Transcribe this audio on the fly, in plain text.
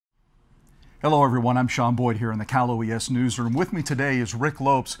Hello everyone, I'm Sean Boyd here in the Cal OES newsroom. With me today is Rick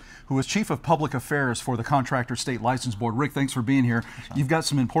Lopes, who is Chief of Public Affairs for the Contractor State License Board. Rick, thanks for being here. You've got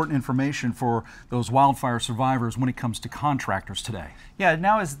some important information for those wildfire survivors when it comes to contractors today. Yeah,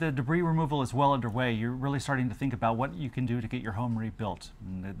 now as the debris removal is well underway, you're really starting to think about what you can do to get your home rebuilt.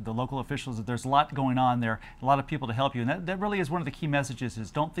 And the local officials, there's a lot going on there, a lot of people to help you, and that really is one of the key messages is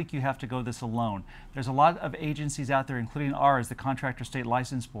don't think you have to go this alone. There's a lot of agencies out there, including ours, the Contractor State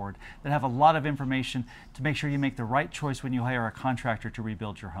License Board, that have a lot of information to make sure you make the right choice when you hire a contractor to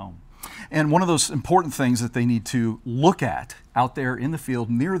rebuild your home. And one of those important things that they need to look at out there in the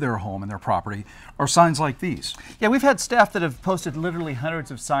field near their home and their property are signs like these. Yeah, we've had staff that have posted literally hundreds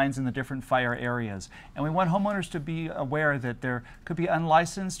of signs in the different fire areas, and we want homeowners to be aware that there could be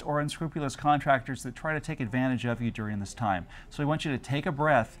unlicensed or unscrupulous contractors that try to take advantage of you during this time. So we want you to take a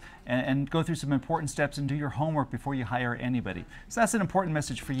breath and go through some important steps and do your homework before you hire anybody. So that's an important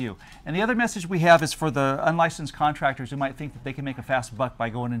message for you. And the other message we have is for the unlicensed contractors who might think that they can make a fast buck by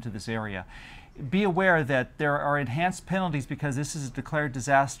going into this area. Be aware that there are enhanced penalties because this is a declared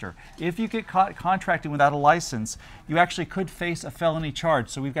disaster. If you get caught contracting without a license, you actually could face a felony charge.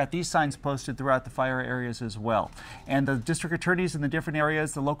 So we've got these signs posted throughout the fire areas as well. And the district attorneys in the different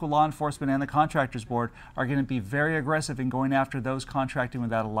areas, the local law enforcement and the contractors board are going to be very aggressive in going after those contracting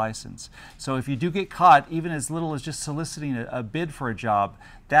without a license. So if you do get caught, even as little as just soliciting a bid for a job,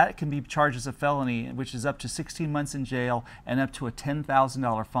 that can be charged as a felony, which is up to 16 months in jail and up to a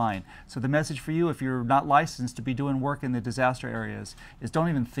 $10,000 fine. So the message for you, if you're not licensed to be doing work in the disaster areas, is don't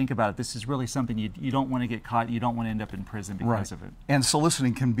even think about it. This is really something you don't want to get caught. You don't want to end up in prison because of it. And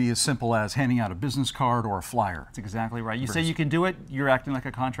soliciting can be as simple as handing out a business card or a flyer. That's exactly right. You say you can do it, you're acting like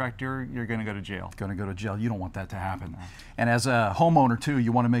a contractor, you're going to go to jail. Going to go to jail. You don't want that to happen. No. And as a homeowner too,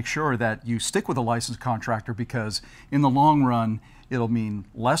 you want to make sure that you stick with a licensed contractor because in the long run, it'll mean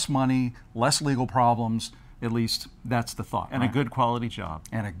less money, less legal problems. At least that's the thought. And a good quality job.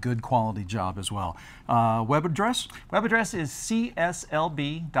 And a good quality job as well. Web address? Web address is cslb.ca.gov.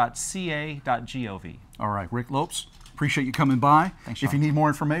 All right, Rick Lopes, appreciate you coming by. Thanks, Sean. If you need more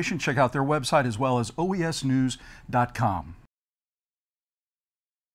information, check out their website as well as oesnews.com.